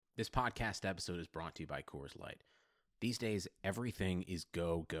This podcast episode is brought to you by Coors Light. These days, everything is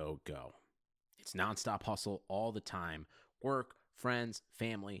go, go, go. It's nonstop hustle all the time. Work, friends,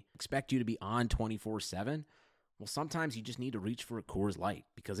 family expect you to be on 24/7. Well, sometimes you just need to reach for a Coors Light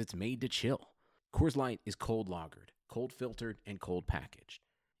because it's made to chill. Coors Light is cold lagered, cold filtered, and cold packaged.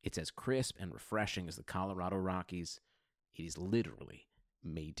 It's as crisp and refreshing as the Colorado Rockies. It is literally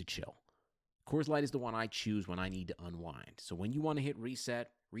made to chill. Coors Light is the one I choose when I need to unwind. So when you want to hit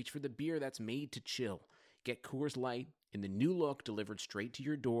reset, reach for the beer that's made to chill. Get Coors Light in the new look delivered straight to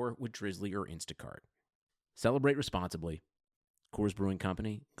your door with Drizzly or Instacart. Celebrate responsibly. Coors Brewing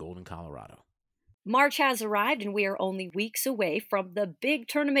Company, Golden, Colorado. March has arrived and we are only weeks away from the big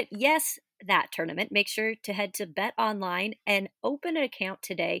tournament. Yes, that tournament. Make sure to head to Bet Online and open an account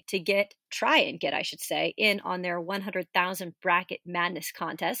today to try and get in on their 100,000 Bracket Madness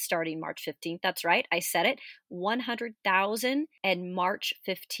contest starting March 15th. That's right, I said it, 100,000 and March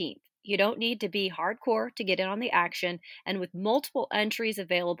 15th. You don't need to be hardcore to get in on the action, and with multiple entries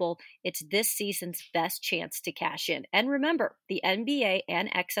available, it's this season's best chance to cash in. And remember, the NBA and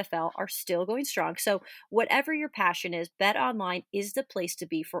XFL are still going strong, so whatever your passion is, BetOnline is the place to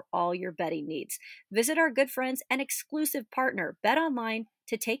be for all your betting needs. Visit our good friends and exclusive partner, BetOnline,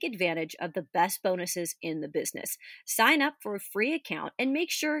 to take advantage of the best bonuses in the business. Sign up for a free account and make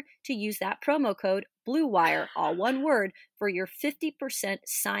sure to use that promo code BLUEWIRE, all one word, for your 50%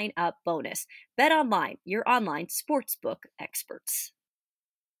 sign up bonus. Bet Online, your online sportsbook experts.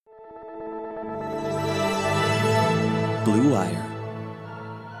 Blue Wire.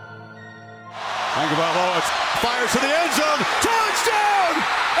 Tagovailoa fires to the end zone. Touchdown!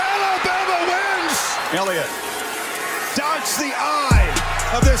 Alabama wins! Elliott dodged the eye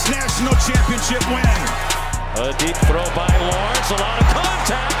of this national championship win. A deep throw by Lawrence, a lot of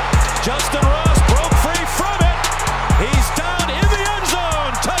contact. Justin Ross broke free from it. He's down in the end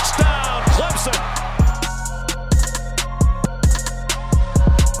zone. Touchdown, Clemson.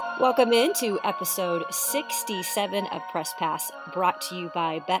 Welcome into episode 67 of Press Pass, brought to you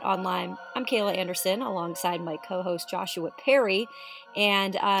by Bet Online. I'm Kayla Anderson alongside my co-host Joshua Perry,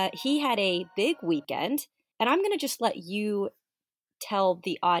 and he had a big weekend, and I'm going to just let you tell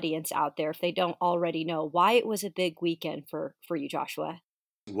the audience out there, if they don't already know, why it was a big weekend for you, Joshua.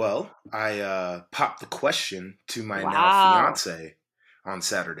 Well, I popped the question to my now fiance on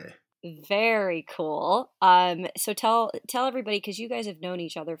Saturday. Very cool. So tell everybody, because you guys have known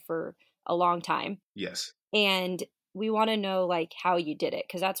each other for a long time. Yes. And we want to know how you did it,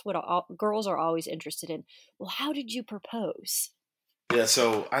 because that's what girls are always interested in. Well, how did you propose? Yeah,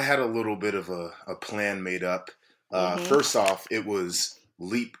 so I had a little bit of a plan made up. First off, it was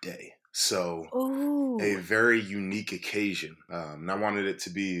Leap Day, so a very unique occasion. And I wanted it to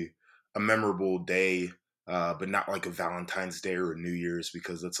be a memorable day, but not like a Valentine's Day or a New Year's,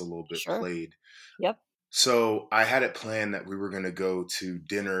 because that's a little bit played. Yep. So I had it planned that we were going to go to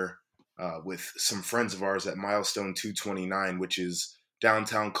dinner with some friends of ours at Milestone 229, which is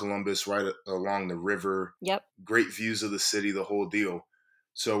downtown Columbus, right along the river. Yep. Great views of the city, the whole deal.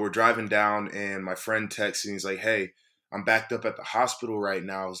 So we're driving down, and my friend texts and he's like, "Hey, I'm backed up at the hospital right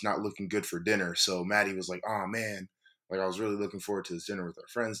now. It's not looking good for dinner." So Maddie was like, "Oh man, I was really looking forward to this dinner with our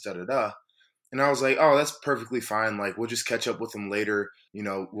friends, da da da." And I was like, "Oh, that's perfectly fine. We'll just catch up with them later.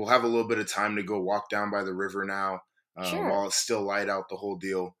 We'll have a little bit of time to go walk down by the river now while it's still light out, the whole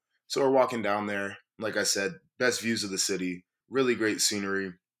deal." So we're walking down there. Like I said, best views of the city, really great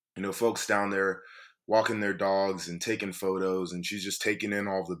scenery. Folks down there walking their dogs and taking photos, and she's just taking in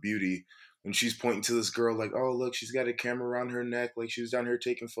all the beauty. And she's pointing to this girl like, "Oh, look, she's got a camera around her neck. She was down here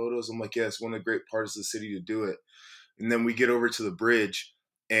taking photos." I'm like, "Yeah, it's one of the great parts of the city to do it." And then we get over to the bridge,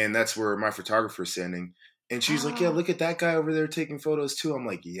 and that's where my photographer's standing. And she's like, "Yeah, look at that guy over there taking photos too." I'm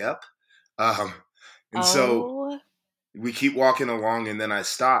like, "Yep." So we keep walking along, and then I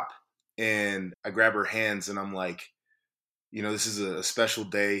stop, and I grab her hands, and I'm like, this is a special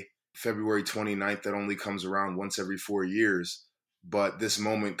day, February 29th, that only comes around once every 4 years. But this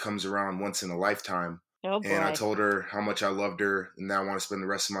moment comes around once in a lifetime. Oh, boy. And I told her how much I loved her and that I want to spend the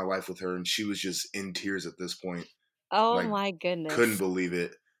rest of my life with her. And she was just in tears at this point. Oh, my goodness. Couldn't believe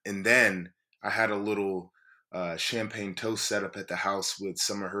it. And then I had a little champagne toast set up at the house with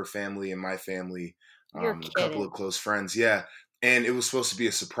some of her family and my family, a couple of close friends. Yeah. And it was supposed to be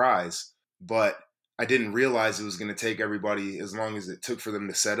a surprise, but I didn't realize it was going to take everybody as long as it took for them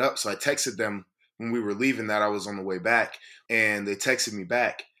to set up. So I texted them when we were leaving that I was on the way back, and they texted me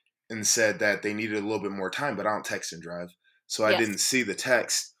back and said that they needed a little bit more time, but I don't text and drive. So I didn't see the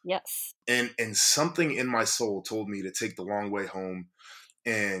text. Yes. And something in my soul told me to take the long way home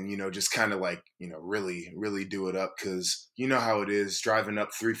and, just kind of like, really, really do it up. Cause you know how it is driving up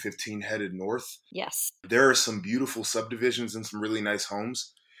 315 headed north. Yes. There are some beautiful subdivisions and some really nice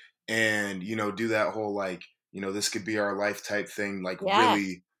homes, and, do that whole, like, this could be our life type thing, like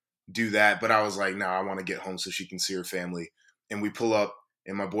really do that. But I was like, no, I want to get home so she can see her family. And we pull up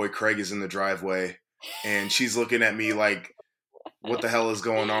and my boy Craig is in the driveway and she's looking at me like, what the hell is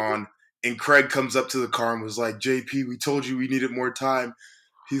going on? And Craig comes up to the car and was like, JP, we told you we needed more time.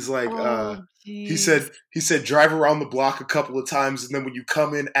 He's like, he said, drive around the block a couple of times. And then when you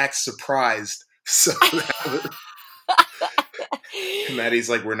come in, act surprised. So Maddie's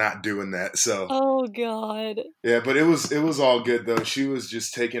like, we're not doing that. So, oh God. Yeah, but it was all good though. She was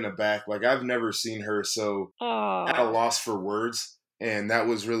just taken aback. Like I've never seen her so at a loss for words. And that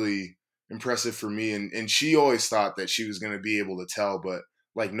was really impressive for me. And she always thought that she was going to be able to tell, but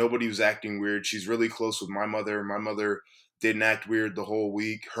like nobody was acting weird. She's really close with my mother. My mother didn't act weird the whole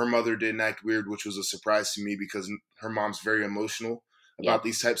week. Her mother didn't act weird, which was a surprise to me because her mom's very emotional about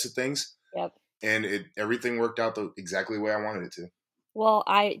these types of things. Yep. And everything worked out exactly the way I wanted it to. Well,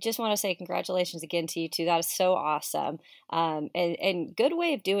 I just want to say congratulations again to you two. That is so awesome. And good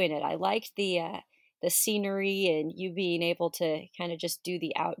way of doing it. I liked the scenery and you being able to kind of just do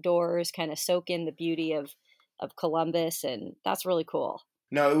the outdoors, kind of soak in the beauty of Columbus. And that's really cool.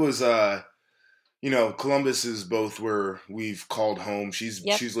 No, it was, Columbus is both where we've called home. She's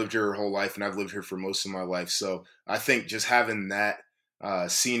lived here her whole life, and I've lived here for most of my life. So I think just having that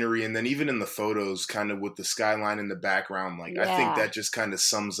scenery, and then even in the photos, kind of with the skyline in the background, I think that just kind of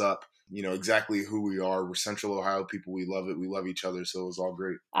sums up, exactly who we are. We're Central Ohio people. We love it. We love each other. So it was all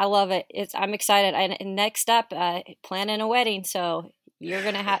great. I love it. I'm excited. And next up, planning a wedding. So you're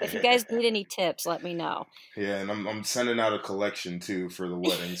going to have, if you guys need any tips, let me know. Yeah. And I'm sending out a collection too for the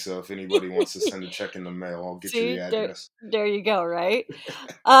wedding. So if anybody wants to send a check in the mail, I'll get you the address. There you go. Right.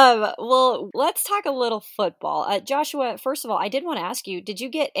 Well, let's talk a little football. Joshua, first of all, I did want to ask you, did you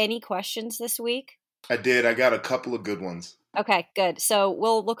get any questions this week? I did. I got a couple of good ones. Okay, good. So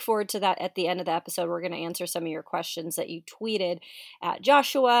we'll look forward to that at the end of the episode. We're going to answer some of your questions that you tweeted at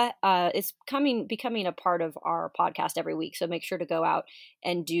Joshua. It's becoming a part of our podcast every week, so make sure to go out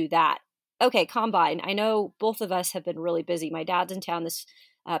and do that. Okay, Combine. I know both of us have been really busy. My dad's in town this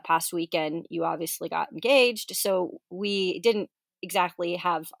past weekend. You obviously got engaged, so we didn't exactly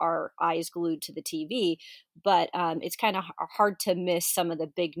have our eyes glued to the TV, but it's kind of hard to miss some of the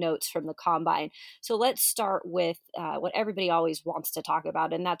big notes from the Combine. So let's start with what everybody always wants to talk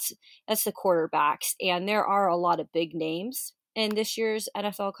about, and that's the quarterbacks. And there are a lot of big names in this year's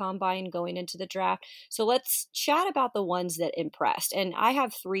NFL Combine going into the draft. So let's chat about the ones that impressed. And I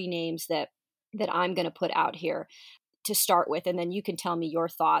have 3 names that I'm going to put out here to start with, and then you can tell me your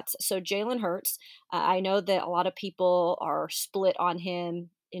thoughts. So Jalen Hurts, I know that a lot of people are split on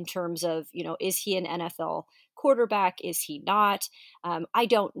him in terms of, is he an NFL quarterback? Is he not? I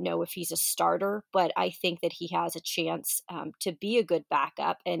don't know if he's a starter, but I think that he has a chance to be a good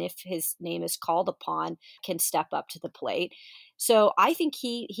backup. And if his name is called upon, can step up to the plate. So I think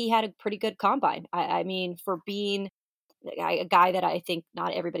he had a pretty good combine. I mean, for being a guy that I think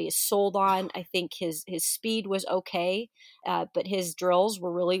not everybody is sold on. I think his speed was okay, but his drills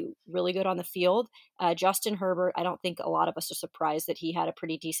were really, really good on the field. Justin Herbert, I don't think a lot of us are surprised that he had a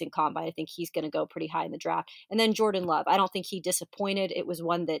pretty decent combine. I think he's going to go pretty high in the draft. And then Jordan Love, I don't think he disappointed. It was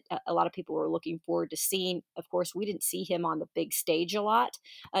one that a lot of people were looking forward to seeing. Of course, we didn't see him on the big stage a lot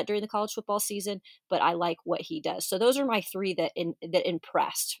during the college football season, but I like what he does. So those are my 3 that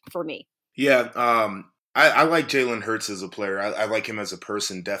impressed for me. Yeah, I like Jalen Hurts as a player. I like him as a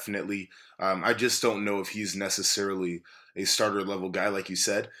person, definitely. I just don't know if he's necessarily a starter level guy, like you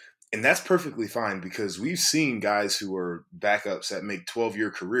said. And that's perfectly fine because we've seen guys who are backups that make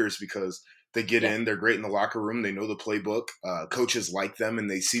 12-year careers because they get in, they're great in the locker room, they know the playbook, coaches like them, and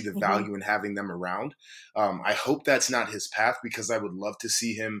they see the value in having them around. I hope that's not his path because I would love to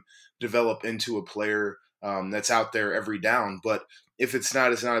see him develop into a player that's out there every down. But if it's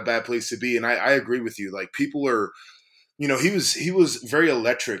not a bad place to be. And I agree with you. Like people are, he was very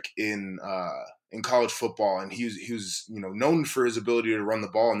electric in college football, and he was known for his ability to run the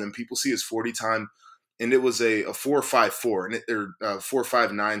ball. And then people see his 40 time, and it was a 4.54 or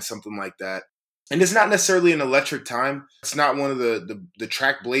 4.59, something like that. And it's not necessarily an electric time. It's not one of the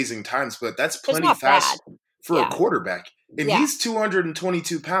track blazing times, but that's plenty fast for a quarterback. And he's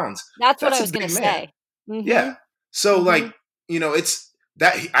 222 pounds. That's what I was going to say. Mm-hmm. Yeah. So it's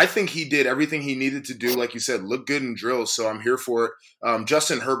that I think he did everything he needed to do. Like you said, look good in drills. So I'm here for it.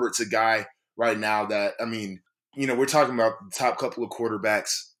 Justin Herbert's a guy right now that, we're talking about the top couple of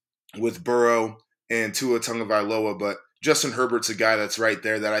quarterbacks with Burrow and Tua Tagovailoa, but Justin Herbert's a guy that's right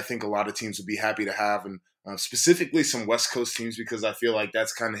there that I think a lot of teams would be happy to have, and specifically some West Coast teams, because I feel like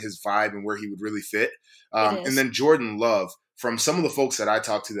that's kind of his vibe and where he would really fit. And then Jordan Love, from some of the folks that I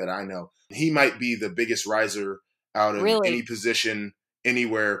talk to that I know, he might be the biggest riser out of any position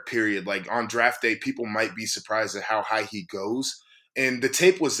anywhere, period. Like on draft day, people might be surprised at how high he goes. And the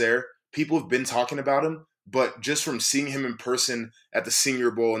tape was there. People have been talking about him. But just from seeing him in person at the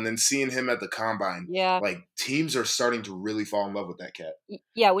Senior Bowl and then seeing him at the Combine, like teams are starting to really fall in love with that cat.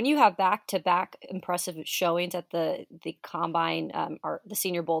 Yeah, when you have back-to-back impressive showings at the Combine or the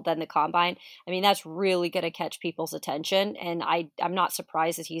Senior Bowl, then the Combine, I mean, that's really going to catch people's attention. And I'm not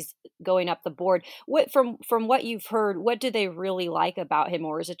surprised that he's going up the board. From what you've heard, what do they really like about him,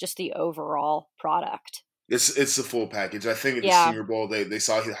 or is it just the overall product? It's the full package. I think at the Senior Bowl, they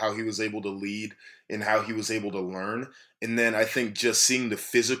saw how he was able to lead and how he was able to learn. And then I think just seeing the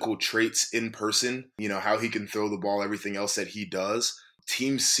physical traits in person, how he can throw the ball, everything else that he does,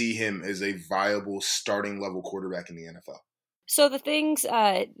 teams see him as a viable starting level quarterback in the NFL. So the things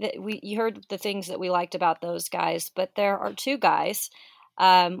you heard the things that we liked about those guys, but there are two guys.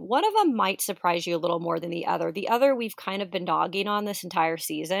 One of them might surprise you a little more than the other. The other we've kind of been dogging on this entire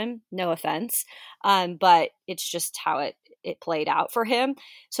season, no offense, but it's just how it played out for him.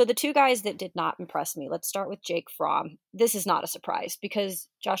 So the two guys that did not impress me, let's start with Jake Fromm. This is not a surprise because,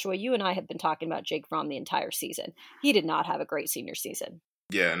 Joshua, you and I have been talking about Jake Fromm the entire season. He did not have a great senior season.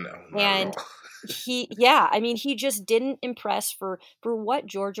 Yeah, no. And he just didn't impress for what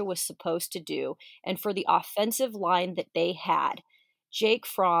Georgia was supposed to do and for the offensive line that they had. Jake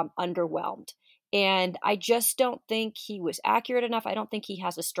Fromm underwhelmed. And I just don't think he was accurate enough. I don't think he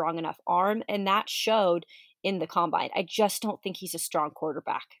has a strong enough arm. And that showed in the Combine. I just don't think he's a strong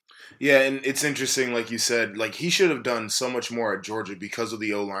quarterback. Yeah, and it's interesting, like you said, like he should have done so much more at Georgia because of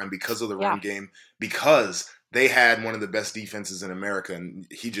the O-line, because of the run game, because they had one of the best defenses in America. And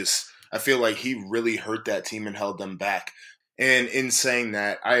I feel like he really hurt that team and held them back. And in saying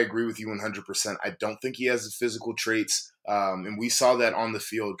that, I agree with you 100%. I don't think he has the physical traits. And we saw that on the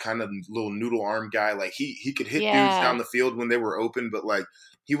field, kind of little noodle arm guy. Like he could hit dudes down the field when they were open, but like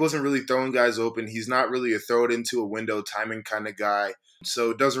he wasn't really throwing guys open. He's not really a throw it into a window timing kind of guy. So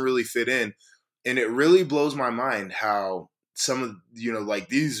it doesn't really fit in. And it really blows my mind how some of, like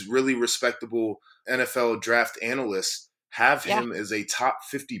these really respectable NFL draft analysts have him as a top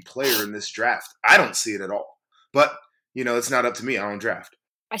 50 player in this draft. I don't see it at all. But it's not up to me. I don't draft.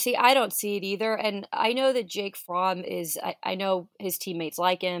 I don't see it either. And I know that Jake Fromm I know his teammates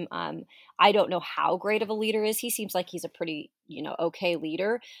like him. I don't know how great of a leader is. He seems like he's a pretty, okay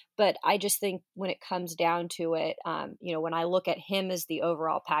leader. But I just think when it comes down to it, when I look at him as the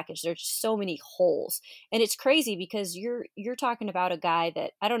overall package, there's just so many holes. And it's crazy because you're talking about a guy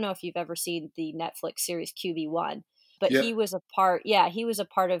that, I don't know if you've ever seen the Netflix series QB1, but he was a part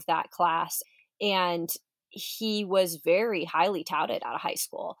of that class. And he was very highly touted out of high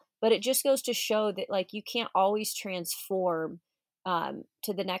school, but it just goes to show that like you can't always transform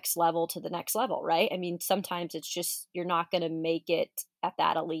to the next level, right? I mean, sometimes it's just you're not going to make it at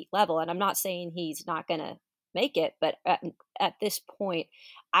that elite level. And I'm not saying he's not going to make it, but at this point,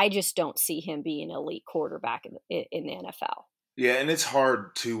 I just don't see him being an elite quarterback in the NFL. Yeah, and it's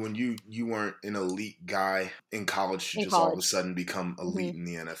hard too when you weren't an elite guy in college to all of a sudden become elite in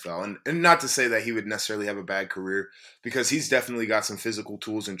the NFL. And not to say that he would necessarily have a bad career, because he's definitely got some physical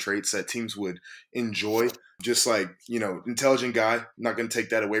tools and traits that teams would enjoy. Just like, intelligent guy, not going to take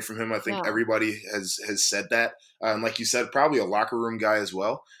that away from him. I think everybody has said that. Like you said, probably a locker room guy as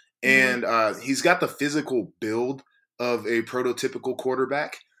well. And he's got the physical build of a prototypical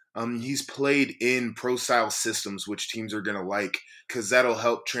quarterback. He's played in pro-style systems, which teams are going to like, because that'll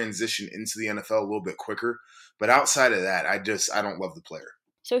help transition into the NFL a little bit quicker. But outside of that, I don't love the player.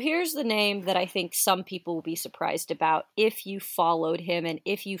 So here's the name that I think some people will be surprised about if you followed him and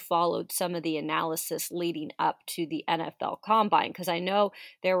if you followed some of the analysis leading up to the NFL Combine, because I know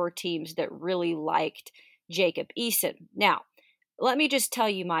there were teams that really liked Jacob Eason. Now, let me just tell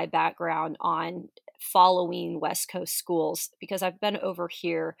you my background on following West Coast schools, because I've been over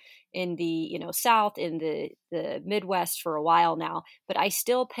here in the South, in the Midwest for a while now, but I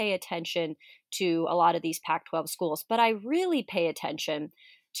still pay attention to a lot of these Pac-12 schools. But I really pay attention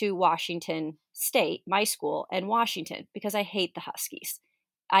to Washington State, my school, and Washington, because I hate the Huskies.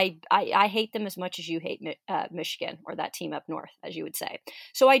 I hate them as much as you hate Michigan, or that team up north, as you would say.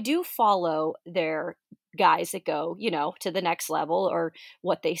 So I do follow their guys that go, to the next level, or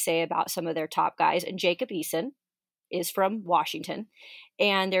what they say about some of their top guys. And Jacob Eason is from Washington.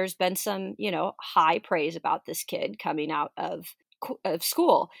 And there's been some, high praise about this kid coming out of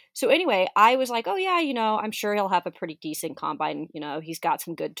school. So anyway, I was like, oh yeah, I'm sure he'll have a pretty decent combine. He's got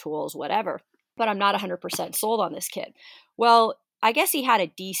some good tools, whatever. But I'm not 100% sold on this kid. Well, I guess he had a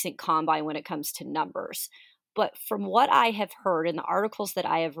decent combine when it comes to numbers. But from what I have heard in the articles that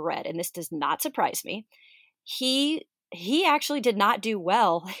I have read, and this does not surprise me, he actually did not do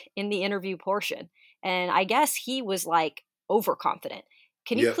well in the interview portion. And I guess he was like overconfident.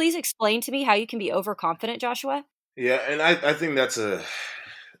 Can you please explain to me how you can be overconfident, Joshua? Yeah, and I think that's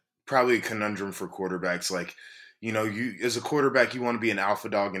probably a conundrum for quarterbacks. Like, you as a quarterback, you want to be an alpha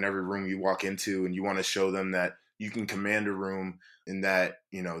dog in every room you walk into, and you want to show them that you can command a room and that,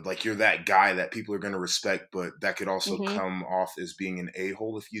 like you're that guy that people are going to respect, but that could also come off as being an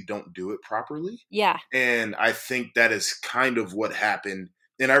a-hole if you don't do it properly. Yeah. And I think that is kind of what happened.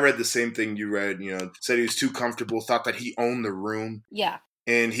 And I read the same thing you read, said he was too comfortable, thought that he owned the room. Yeah.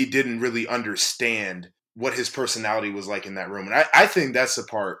 And he didn't really understand what his personality was like in that room. And I think that's the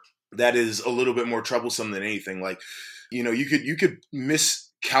part that is a little bit more troublesome than anything. Like, you could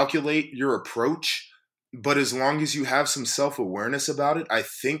miscalculate your approach, but as long as you have some self-awareness about it, I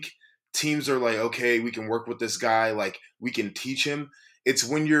think teams are like, okay, we can work with this guy. Like, we can teach him. It's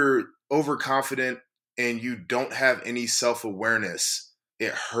when you're overconfident and you don't have any self-awareness,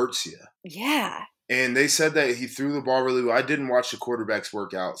 it hurts you. Yeah. And they said that he threw the ball really well. I didn't watch the quarterbacks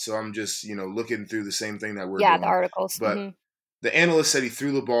work out, so I'm just, looking through the same thing that we're doing. The articles. But the analyst said he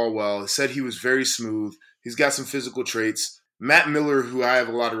threw the ball well, said he was very smooth. He's got some physical traits. Matt Miller, who I have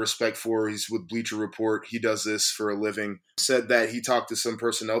a lot of respect for, he's with Bleacher Report. He does this for a living. Said that he talked to some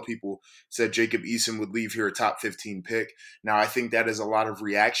personnel people, said Jacob Eason would leave here a top 15 pick. Now, I think that is a lot of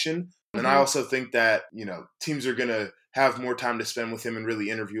reaction. And I also think that, teams are going to have more time to spend with him and really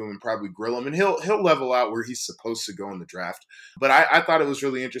interview him and probably grill him. And he'll level out where he's supposed to go in the draft. But I thought it was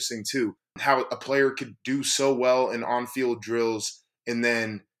really interesting, too, how a player could do so well in on-field drills and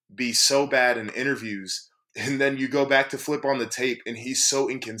then be so bad in interviews. And then you go back to flip on the tape and he's so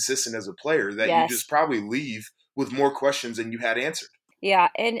inconsistent as a player that you just probably leave with more questions than you had answered. Yeah.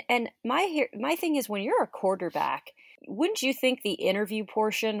 And my thing is, when you're a quarterback, wouldn't you think the interview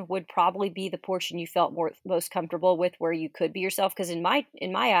portion would probably be the portion you felt most comfortable with, where you could be yourself? Because in my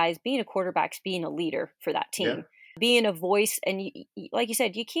eyes, being a quarterback's being a leader for that team, being a voice. And like you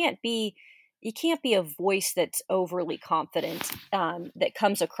said, you can't be a voice that's overly confident, that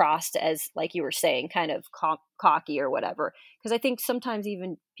comes across as, like you were saying, kind of cocky or whatever. Because I think sometimes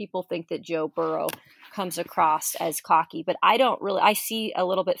even people think that Joe Burrow comes across as cocky, but I see a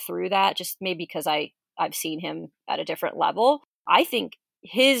little bit through that, just maybe because I've seen him at a different level. I think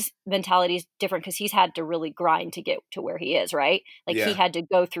his mentality is different because he's had to really grind to get to where he is, right? Like he had to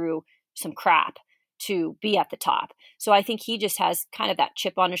go through some crap to be at the top. So I think he just has kind of that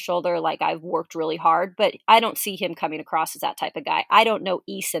chip on his shoulder, like, I've worked really hard, but I don't see him coming across as that type of guy. I don't know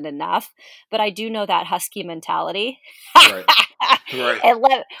Eason enough, but I do know that Husky mentality. Right. And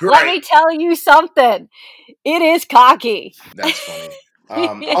let me tell you something. It is cocky. That's funny.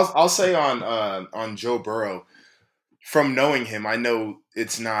 I'll say on Joe Burrow, from knowing him, I know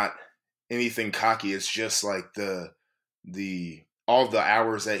it's not anything cocky. It's just like all the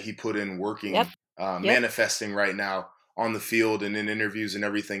hours that he put in working, manifesting right now on the field and in interviews and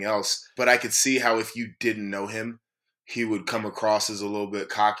everything else. But I could see how if you didn't know him, he would come across as a little bit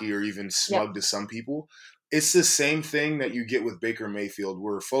cocky or even smug to some people. It's the same thing that you get with Baker Mayfield,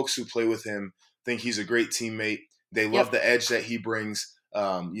 where folks who play with him think he's a great teammate. They love the edge that he brings.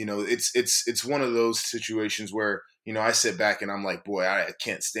 It's one of those situations where, I sit back and I'm like, boy, I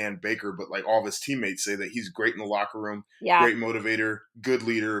can't stand Baker, but like all of his teammates say that he's great in the locker room, great motivator, good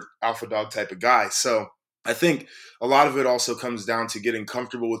leader, alpha dog type of guy. So I think a lot of it also comes down to getting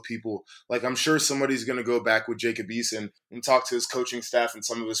comfortable with people. Like, I'm sure somebody's going to go back with Jacob Eason and talk to his coaching staff and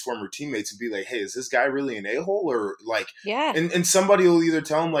some of his former teammates and be like, hey, is this guy really an a-hole? Or like, and somebody will either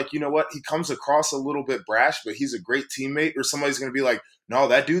tell him, like, you know what, he comes across a little bit brash, but he's a great teammate. Or somebody's going to be like, no,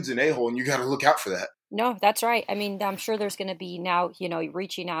 that dude's an a-hole and you got to look out for that. No, that's right. I mean, I'm sure there's going to be now,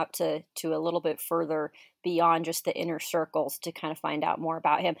 reaching out to a little bit further beyond just the inner circles to kind of find out more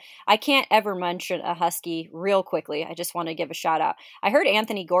about him. I can't ever mention a Husky real quickly. I just want to give a shout out. I heard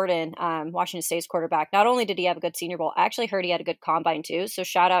Anthony Gordon, Washington State's quarterback, not only did he have a good Senior Bowl, I actually heard he had a good combine too. So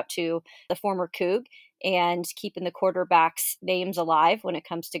shout out to the former Coug and keeping the quarterbacks' names alive when it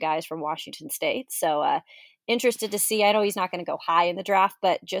comes to guys from Washington State. So, interested to see. I know he's not going to go high in the draft,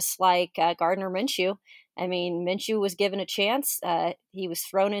 but just like Gardner Minshew, I mean, Minshew was given a chance. He was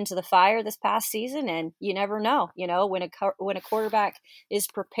thrown into the fire this past season, and you never know. When a quarterback is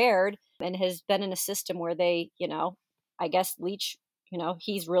prepared and has been in a system where they, I guess, leech you know,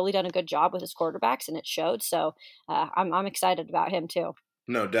 he's really done a good job with his quarterbacks, and it showed. So I'm excited about him too.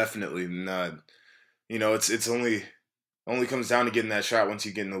 No, definitely. You know, it's only comes down to getting that shot once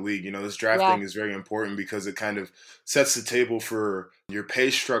you get in the league. You know, this draft thing is very important because it kind of sets the table for your pay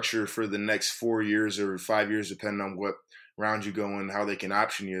structure for the next 4 years or 5 years, depending on what round you go in, how they can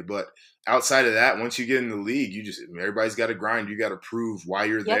option you. But outside of that, once you get in the league, everybody's got to grind. You got to prove why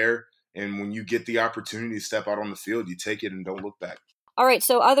you're there. And when you get the opportunity to step out on the field, you take it and don't look back. All right,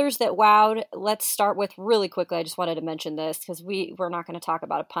 so others that wowed, let's start with really quickly. I just wanted to mention this because we're not going to talk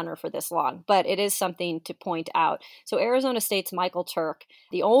about a punter for this long, but it is something to point out. So Arizona State's Michael Turk,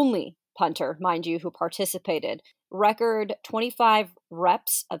 the only punter, mind you, who participated, record 25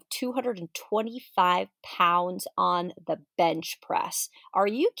 reps of 225 pounds on the bench press. Are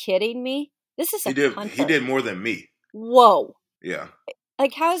you kidding me? This is punter. He did more than me. Whoa. Yeah.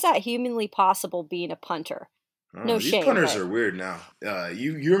 Like, how is that humanly possible being a punter? No these shame. Punters are weird now.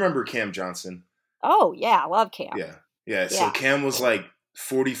 You remember Cam Johnson? Oh, yeah. I love Cam. Yeah. So Cam was like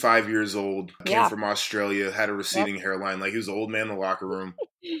 45 years old, came from Australia, had a receding hairline. Like, he was an old man in the locker room.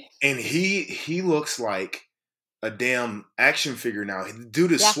 And he looks like a damn action figure now. The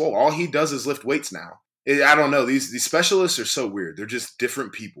dude is swole. All he does is lift weights now. I don't know. These specialists are so weird. They're just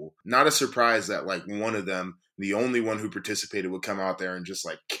different people. Not a surprise that, like, one of them, the only one who participated, would come out there and just,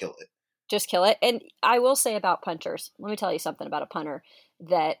 like, kill it. Just kill it. And I will say about punters, let me tell you something about a punter,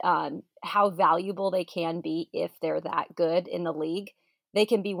 that how valuable they can be if they're that good in the league. They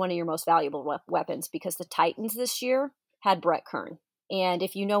can be one of your most valuable weapons, because the Titans this year had Brett Kern. And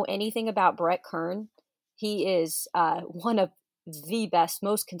if you know anything about Brett Kern, he is one of the best,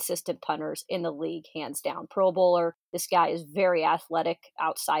 most consistent punters in the league, hands down. Pro Bowler. This guy is very athletic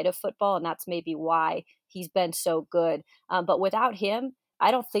outside of football, and that's maybe why he's been so good. But without him, I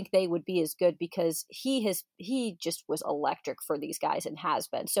don't think they would be as good, because he just was electric for these guys and has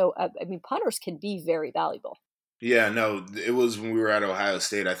been. So, I mean, punters can be very valuable. Yeah, no, it was when we were at Ohio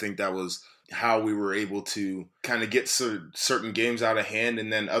State. I think that was how we were able to kind of get certain games out of hand,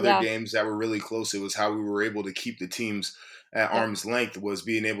 and then other games that were really close. It was how we were able to keep the teams at arm's length, was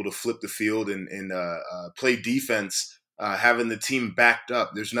being able to flip the field and play defense, having the team backed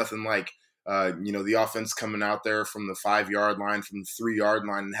up. There's nothing like the offense coming out there from the 5-yard line, from the 3-yard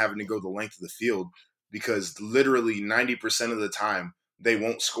line, and having to go the length of the field, because literally 90% of the time they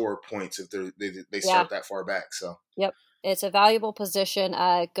won't score points if they start that far back. So it's a valuable position.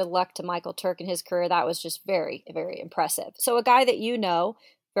 Good luck to Michael Turk in his career. That was just very, very impressive. So a guy that you know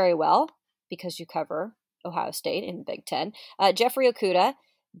very well, because you cover Ohio State in the Big Ten, Jeffrey Okudah,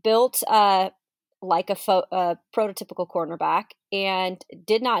 built like a prototypical cornerback and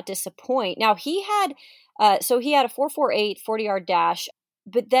did not disappoint. Now he had a 4.48 40-yard dash,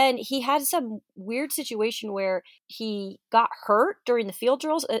 but then he had some weird situation where he got hurt during the field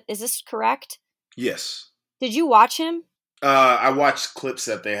drills. Is this correct? Yes. Did you watch him? I watched clips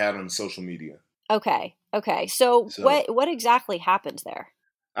that they had on social media. Okay. So what exactly happened there?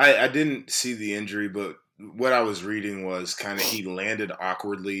 I didn't see the injury, but what I was reading was kind of he landed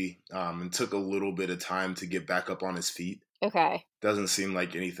awkwardly and took a little bit of time to get back up on his feet. Okay. Doesn't seem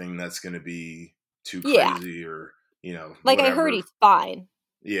like anything that's going to be too crazy or, Like whatever. I heard he's fine.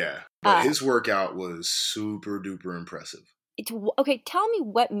 Yeah. But his workout was super duper impressive. Okay, tell me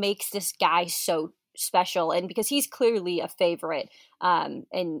what makes this guy so special, and because he's clearly a favorite,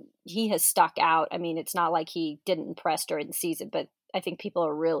 and he has stuck out. I mean, it's not like he didn't impress during the season, but I think people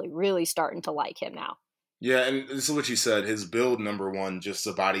are really, really starting to like him now. Yeah, and this is what you said. His build, number one, just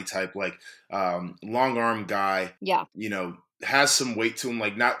the body type, like long arm guy. Yeah. Has some weight to him,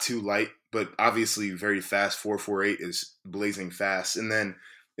 like not too light, but obviously very fast. 4.48 is blazing fast. And then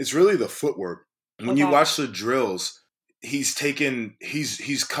it's really the footwork. When you watch the drills, he's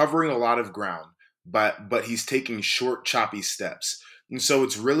covering a lot of ground, but he's taking short, choppy steps. And so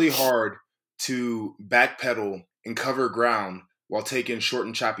it's really hard to backpedal and cover ground while taking short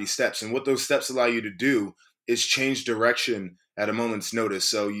and choppy steps. And what those steps allow you to do is change direction at a moment's notice.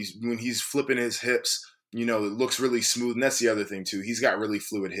 So when he's flipping his hips, it looks really smooth. And that's the other thing too. He's got really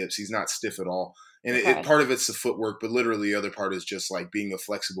fluid hips. He's not stiff at all. And part of it's the footwork, but literally the other part is just like being a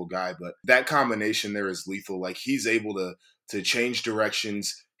flexible guy. But that combination there is lethal. Like, he's able to change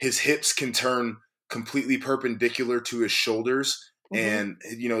directions. His hips can turn completely perpendicular to his shoulders. Mm-hmm.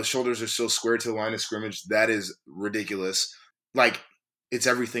 And, his shoulders are still square to the line of scrimmage. That is ridiculous. Like, it's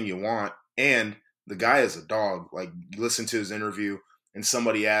everything you want. And the guy is a dog. Like, you listen to his interview, and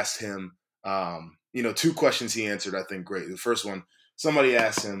somebody asked him, 2 questions he answered, I think, great. The first one, somebody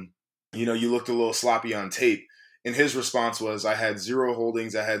asked him, you looked a little sloppy on tape. And his response was, I had 0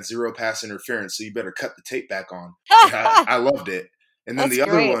 holdings. I had 0 pass interference. So you better cut the tape back on. I loved it. And then That's the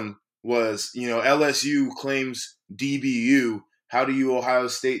other great. one was, LSU claims DBU. How do you Ohio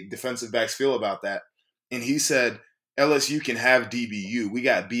State defensive backs feel about that? And he said, LSU can have DBU. We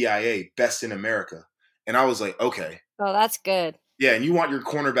got BIA, best in America. And I was like, okay. Oh, that's good. Yeah, and you want your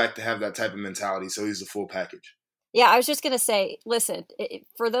cornerback to have that type of mentality, so he's the full package. Yeah, I was just going to say, listen,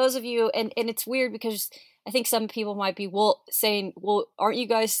 for those of you, and it's weird because I think some people might be saying, aren't you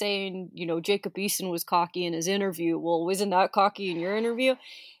guys saying, Jacob Eason was cocky in his interview? Well, wasn't that cocky in your interview?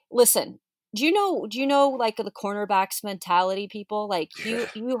 Listen, do you know like the cornerbacks mentality, people? Like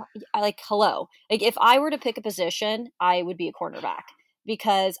hello. Like if I were to pick a position, I would be a cornerback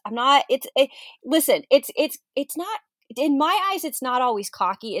because I'm not, listen, it's not, in my eyes, it's not always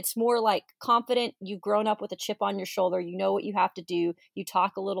cocky. It's more like confident. You've grown up with a chip on your shoulder. You know what you have to do. You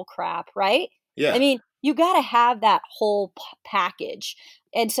talk a little crap, right? Yeah. I mean, you got to have that whole package.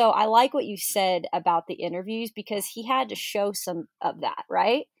 And so I like what you said about the interviews because he had to show some of that,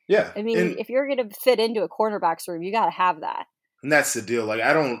 right? Yeah. I mean, if you're going to fit into a cornerback's room, you got to have that. And that's the deal. Like,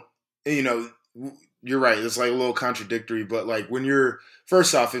 I don't, you're right. It's like a little contradictory, but like when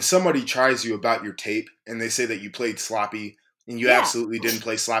first off, if somebody tries you about your tape and they say that you played sloppy and you absolutely didn't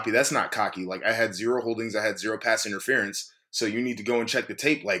play sloppy, that's not cocky. Like I had 0 holdings, I had 0 pass interference. So you need to go and check the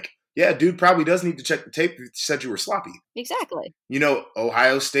tape. Like, yeah, dude probably does need to check the tape if you said you were sloppy. Exactly.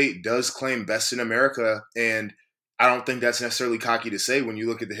 Ohio State does claim best in America. And I don't think that's necessarily cocky to say when you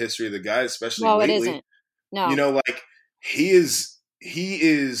look at the history of the guy, especially lately. No, it isn't. No. Like he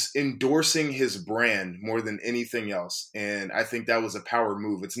is endorsing his brand more than anything else. And I think that was a power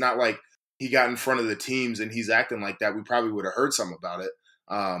move. It's not like he got in front of the teams and he's acting like that. We probably would have heard something about it.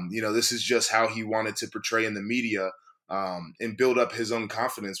 This is just how he wanted to portray in the media and build up his own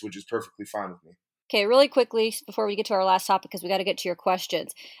confidence, which is perfectly fine with me. Okay, really quickly before we get to our last topic, because we got to get to your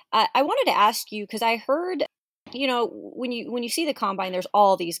questions. I wanted to ask you, because I heard, when you see the combine, there's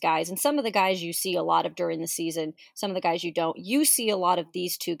all these guys, and some of the guys you see a lot of during the season, some of the guys you don't. You see a lot of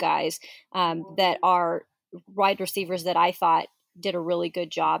these two guys that are wide receivers that I thought did a really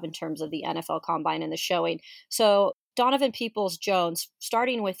good job in terms of the NFL combine and the showing. So Donovan Peoples-Jones,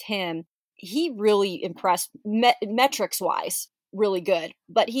 starting with him, he really impressed metrics-wise, really good,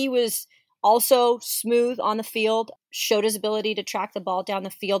 but he was also smooth on the field, showed his ability to track the ball down the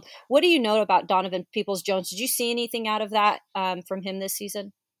field. What do you know about Donovan Peoples-Jones? Did you see anything out of that from him this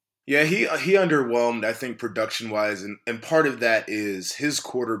season? Yeah, he underwhelmed, I think, production-wise, and part of that is his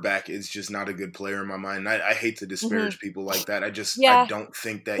quarterback is just not a good player in my mind. I hate to disparage people like that. I don't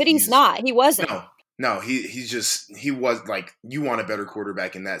think that. But he's not. He wasn't. No, he was like, you want a better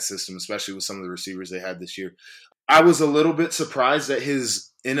quarterback in that system, especially with some of the receivers they had this year. I was a little bit surprised at his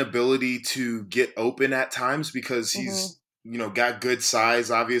inability to get open at times because he's, got good size.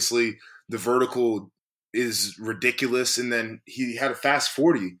 Obviously, the vertical is ridiculous. And then he had a fast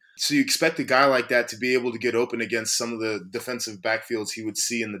 40. So you expect a guy like that to be able to get open against some of the defensive backfields he would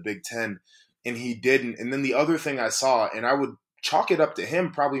see in the Big Ten. And he didn't. And then the other thing I saw, and I would chalk it up to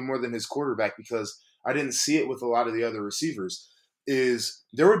him probably more than his quarterback because I didn't see it with a lot of the other receivers, is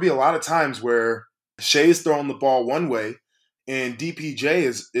there would be a lot of times where Shea's throwing the ball one way and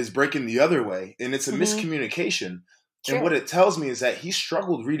DPJ is breaking the other way. And it's a miscommunication. Sure. And what it tells me is that he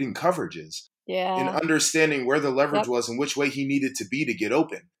struggled reading coverages and understanding where the leverage was and which way he needed to be to get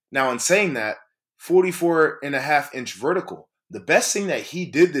open. Now, in saying that, 44.5-inch vertical, the best thing that he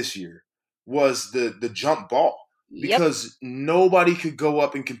did this year was the jump ball because nobody could go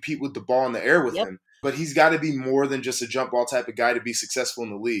up and compete with the ball in the air with him. But he's got to be more than just a jump ball type of guy to be successful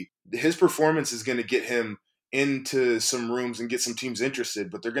in the league. His performance is going to get him into some rooms and get some teams interested,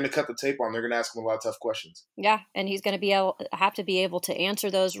 but they're going to cut the tape on. They're going to ask him a lot of tough questions. Yeah, and he's going to have to be able to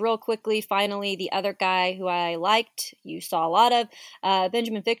answer those real quickly. Finally, the other guy who I liked, you saw a lot of,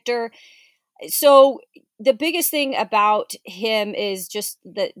 Benjamin Victor. So the biggest thing about him is just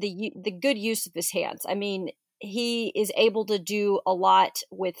the good use of his hands. I mean, he is able to do a lot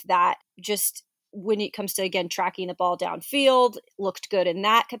with that, just when it comes to, again, tracking the ball downfield, looked good in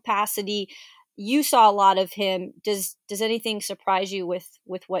that capacity. You saw a lot of him. Does anything surprise you with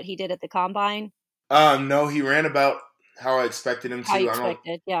what he did at the combine? No, he ran about how I expected him to. How you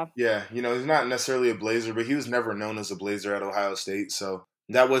expected, yeah. Yeah, he's not necessarily a Blazer, but he was never known as a Blazer at Ohio State, so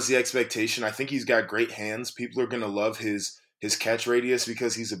that was the expectation. I think he's got great hands. People are going to love his catch radius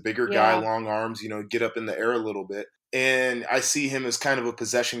because he's a bigger guy, long arms, get up in the air a little bit. And I see him as kind of a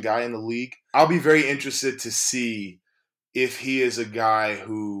possession guy in the league. I'll be very interested to see if he is a guy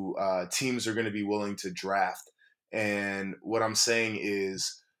who teams are going to be willing to draft. And what I'm saying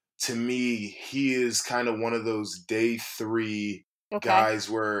is, to me, he is kind of one of those day 3 guys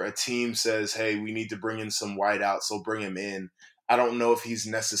where a team says, hey, we need to bring in some wideouts, so bring him in. I don't know if he's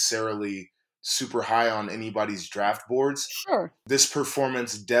necessarily super high on anybody's draft boards. Sure. This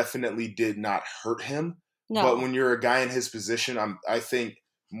performance definitely did not hurt him. No. But when you're a guy in his position, I think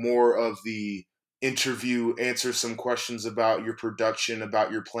more of the interview, answer some questions about your production,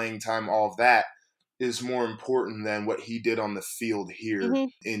 about your playing time, all of that is more important than what he did on the field here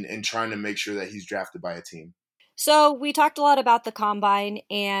in trying to make sure that he's drafted by a team. So we talked a lot about the combine,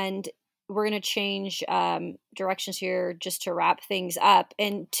 and we're going to change directions here just to wrap things up.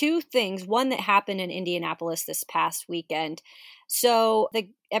 And two things, one that happened in Indianapolis this past weekend. So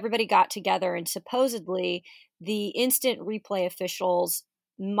everybody got together, and supposedly the instant replay officials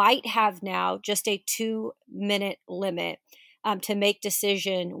might have now just a 2-minute limit to make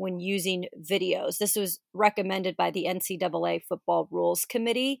decision when using videos. This was recommended by the NCAA Football Rules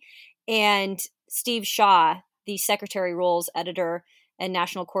Committee. And Steve Shaw, the Secretary Rules Editor and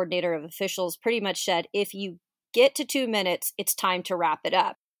National Coordinator of Officials, pretty much said, if you get to 2 minutes, it's time to wrap it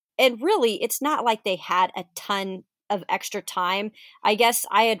up. And really, it's not like they had a ton of extra time. I guess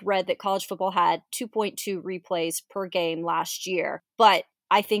I had read that college football had 2.2 replays per game last year, but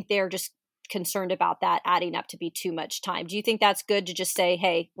I think they're just concerned about that adding up to be too much time. Do you think that's good to just say,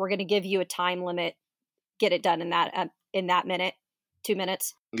 hey, we're going to give you a time limit, get it done in that minute, 2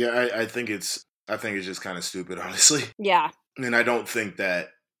 minutes? Yeah, I think it's just kind of stupid, honestly. Yeah. And I don't think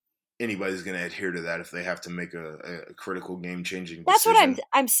that anybody's going to adhere to that if they have to make a critical game-changing decision. That's what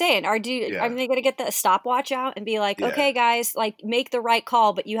I'm saying. Are they going to get the stopwatch out and be like, okay, guys, like make the right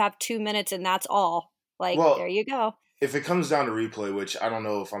call, but you have 2 minutes and that's all. Like, there you go. If it comes down to replay, which I don't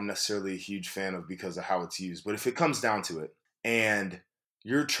know if I'm necessarily a huge fan of because of how it's used, but if it comes down to it and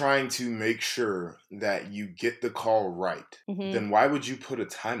you're trying to make sure that you get the call right, then why would you put a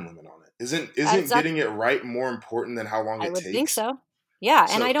time limit on it? Isn't getting it right more important than how long it takes? I would think so. Yeah,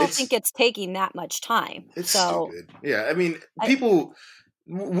 and I don't think it's taking that much time. It's stupid. Yeah, I mean, people,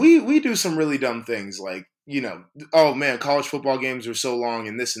 we do some really dumb things like, oh man, college football games are so long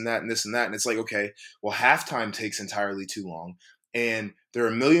and this and that and this and that. And it's like, okay, well, halftime takes entirely too long. And there are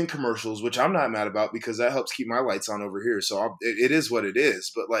a million commercials, which I'm not mad about because that helps keep my lights on over here. So it is what it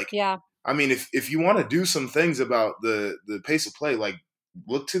is. But like, I mean, if you want to do some things about the pace of play, like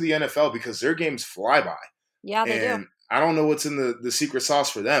look to the NFL because their games fly by. Yeah, they do. I don't know what's in the secret sauce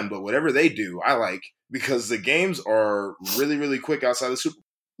for them, but whatever they do, I like because the games are really, really quick outside the Super Bowl.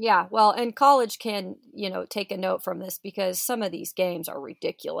 Yeah, well, and college can, take a note from this because some of these games are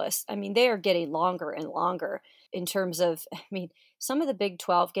ridiculous. I mean, they are getting longer and longer in terms of, some of the Big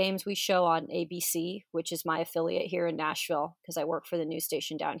 12 games we show on ABC, which is my affiliate here in Nashville because I work for the news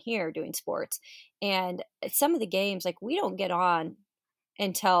station down here doing sports. And some of the games, like, we don't get on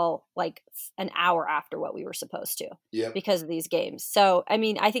until like an hour after what we were supposed to because of these games. So,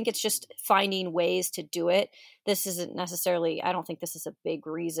 I think it's just finding ways to do it. This isn't necessarily, I don't think this is a big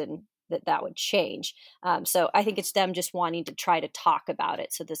reason that would change. So I think it's them just wanting to try to talk about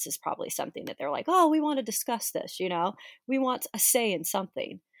it. So this is probably something that they're like, oh, we want to discuss this, we want a say in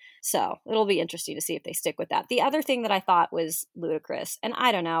something. So it'll be interesting to see if they stick with that. The other thing that I thought was ludicrous, and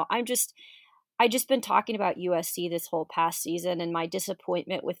I don't know, I just been talking about USC this whole past season and my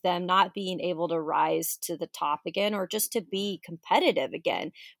disappointment with them not being able to rise to the top again or just to be competitive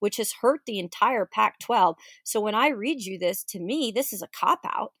again, which has hurt the entire Pac-12. So when I read you this, to me, this is a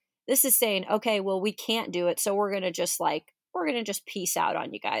cop-out. This is saying, okay, well, we can't do it. So we're going to just peace out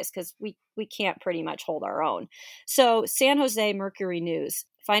on you guys because we can't pretty much hold our own. So San Jose Mercury News,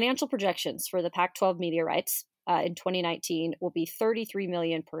 financial projections for the Pac-12 media rights in 2019 will be $33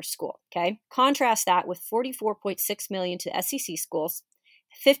 million per school. Okay. Contrast that with $44.6 million to SEC schools,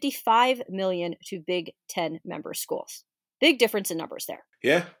 $55 million to Big Ten member schools. Big difference in numbers there.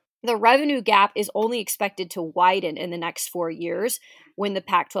 Yeah. The revenue gap is only expected to widen in the next 4 years when the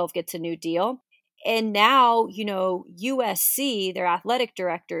Pac-12 gets a new deal. And now, USC, their athletic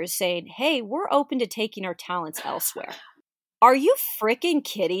director, is saying, hey, we're open to taking our talents elsewhere. Are you freaking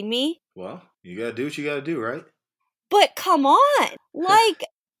kidding me? Well, you got to do what you got to do, right? But come on.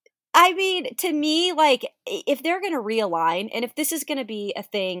 To me, if they're going to realign and if this is going to be a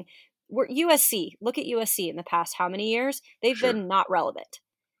thing where look at USC in the past how many years? They've been not relevant.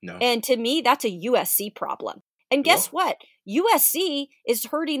 No. And to me, that's a USC problem. And guess what? USC is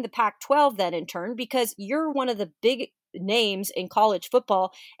hurting the Pac-12 then in turn because you're one of the big names in college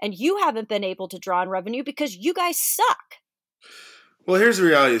football and you haven't been able to draw in revenue because you guys suck. Well, here's the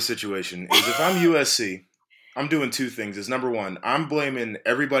reality of the situation is if I'm USC, I'm doing two things. Is number one, I'm blaming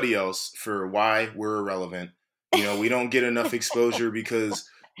everybody else for why we're irrelevant. We don't get enough exposure because,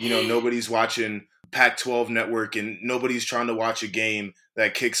 nobody's watching Pac-12 network and nobody's trying to watch a game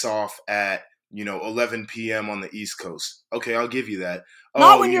that kicks off at 11 p.m. on the East Coast. Okay, I'll give you that.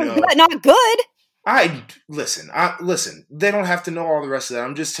 Not when you're good, not good. Listen. They don't have to know all the rest of that.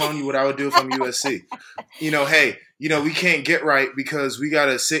 I'm just telling you what I would do if I'm USC. We can't get right because we got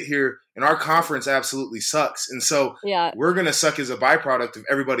to sit here and our conference absolutely sucks. And so we're going to suck as a byproduct of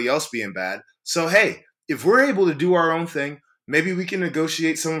everybody else being bad. So, hey, if we're able to do our own thing, maybe we can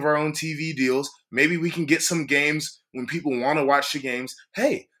negotiate some of our own TV deals. Maybe we can get some games when people want to watch the games.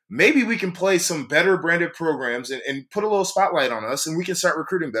 Hey, maybe we can play some better branded programs and put a little spotlight on us and we can start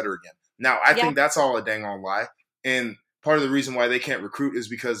recruiting better again. Now, I think that's all a dang on lie. And part of the reason why they can't recruit is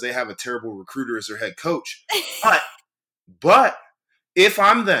because they have a terrible recruiter as their head coach. But if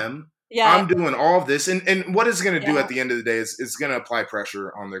I'm them, I'm doing all of this. And what it's going to do at the end of the day is it's going to apply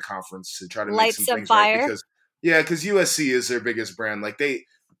pressure on their conference to try to light make some things fire. Right. Because USC is their biggest brand.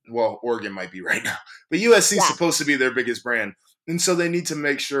 Oregon might be right now. But USC is supposed to be their biggest brand. And so they need to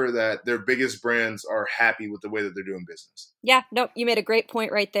make sure that their biggest brands are happy with the way that they're doing business. Yeah, no, you made a great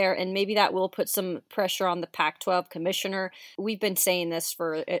point right there. And maybe that will put some pressure on the Pac-12 commissioner. We've been saying this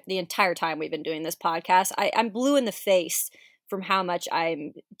for the entire time we've been doing this podcast. I'm blue in the face from how much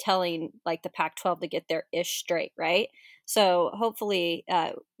I'm telling the Pac-12 to get their ish straight, right? So hopefully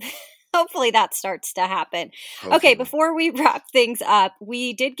that starts to happen. Hopefully. Okay, before we wrap things up,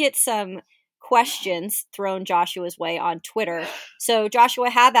 we did get some questions thrown Joshua's way on Twitter. So Joshua,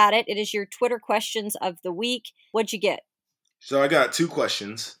 have at it. It is your Twitter questions of the week. What'd you get? So I got 2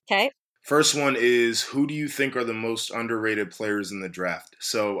 questions. Okay. First one is, who do you think are the most underrated players in the draft?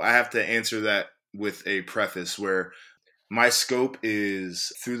 So I have to answer that with a preface where my scope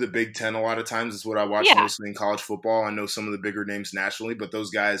is through the Big Ten. A lot of times is what I watch mostly in college football. I know some of the bigger names nationally, but those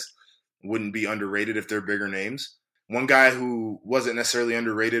guys wouldn't be underrated if they're bigger names. One guy who wasn't necessarily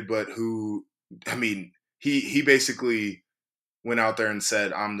underrated, but who, he basically went out there and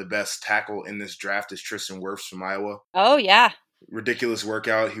said, I'm the best tackle in this draft, is Tristan Wirfs from Iowa. Oh, yeah. Ridiculous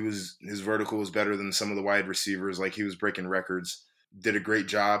workout. His vertical was better than some of the wide receivers. He was breaking records. Did a great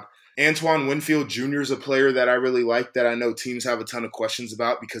job. Antoine Winfield Jr. is a player that I really like that I know teams have a ton of questions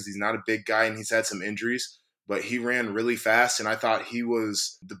about because he's not a big guy and he's had some injuries, but he ran really fast, and I thought he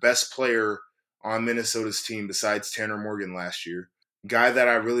was the best player on Minnesota's team besides Tanner Morgan last year. Guy that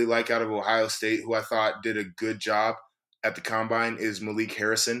I really like out of Ohio State who I thought did a good job at the Combine is Malik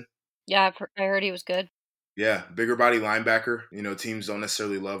Harrison. Yeah, I heard he was good. Yeah, bigger body linebacker. Teams don't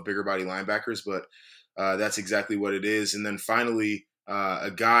necessarily love bigger body linebackers, but that's exactly what it is. And then finally,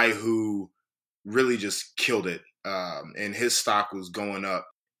 a guy who really just killed it, and his stock was going up,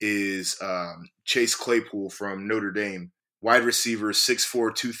 is Chase Claypool from Notre Dame. Wide receiver,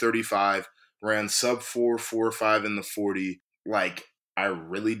 6'4", 235, ran sub 4.45 in the 40. I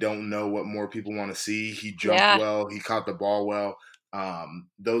really don't know what more people want to see. He jumped well. He caught the ball well.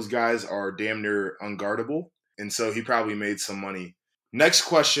 Those guys are damn near unguardable, and so he probably made some money. Next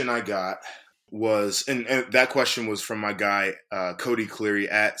question I got was, and that question was from my guy, Cody Cleary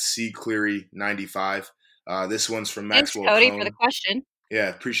at CCleary95. This one's from Maxwell Thanks, Cody, Cone. For the question. Yeah,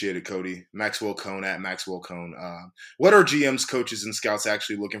 appreciate it, Cody. Maxwell Cone at Maxwell Cone. What are GMs, coaches, and scouts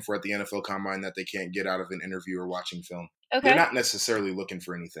actually looking for at the NFL Combine that they can't get out of an interview or watching film? Okay. They're not necessarily looking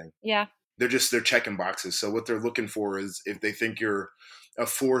for anything. Yeah. They're checking boxes. So what they're looking for is if they think you're a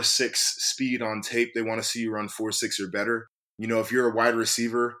 4.6 speed on tape, they want to see you run 4.6 or better. If you're a wide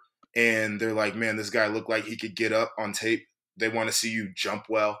receiver and they're like, man, this guy looked like he could get up on tape, they want to see you jump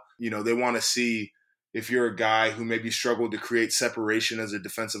well. They want to see if you're a guy who maybe struggled to create separation as a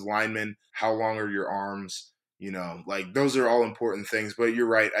defensive lineman, how long are your arms? Those are all important things. But you're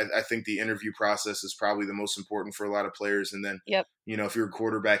right. I think the interview process is probably the most important for a lot of players. And then, if you're a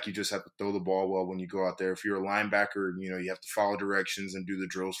quarterback, you just have to throw the ball well when you go out there. If you're a linebacker, you have to follow directions and do the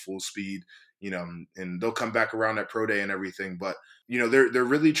drills full speed, and they'll come back around at pro day and everything. But, they're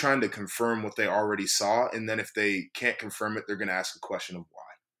really trying to confirm what they already saw. And then if they can't confirm it, they're going to ask a question of why.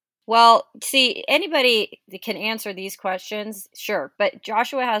 Well, see, anybody that can answer these questions, sure. But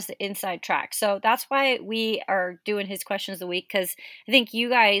Joshua has the inside track. So that's why we are doing his questions of the week, because I think you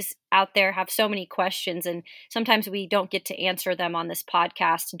guys out there have so many questions, and sometimes we don't get to answer them on this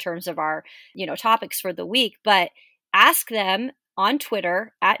podcast in terms of our, topics for the week. But ask them on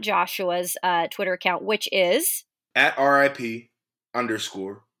Twitter at Joshua's Twitter account, which is at RIP_JEP.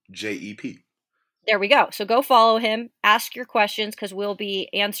 There we go. So go follow him, ask your questions, because we'll be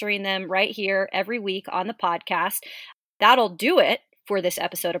answering them right here every week on the podcast. That'll do it for this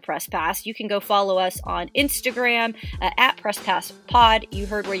episode of Press Pass. You can go follow us on Instagram at Press Pass Pod. You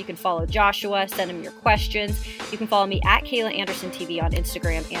heard where you can follow Joshua, send him your questions. You can follow me at Kayla Anderson TV on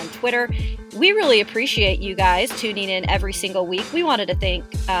Instagram and Twitter. We really appreciate you guys tuning in every single week. We wanted to thank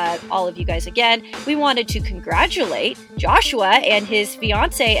all of you guys again. We wanted to congratulate Joshua and his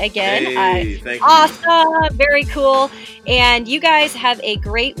fiance again. Hey, thank you. Awesome. Very cool. And you guys have a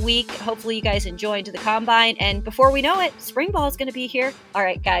great week. Hopefully you guys enjoy into the combine. And before we know it, spring ball is going to be here. All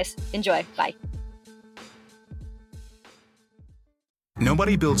right, guys, enjoy. Bye.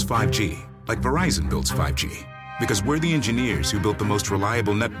 Nobody builds 5G like Verizon builds 5G, because we're the engineers who built the most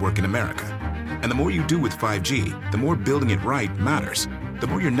reliable network in America. And the more you do with 5G, the more building it right matters. The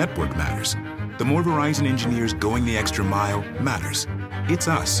more your network matters. The more Verizon engineers going the extra mile matters. It's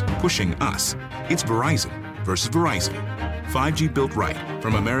us pushing us. It's Verizon versus Verizon. 5G built right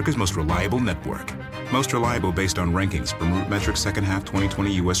from America's most reliable network. Most reliable based on rankings from RootMetrics second half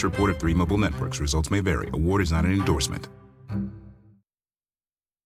 2020 U.S. report of 3 mobile networks. Results may vary. Award is not an endorsement.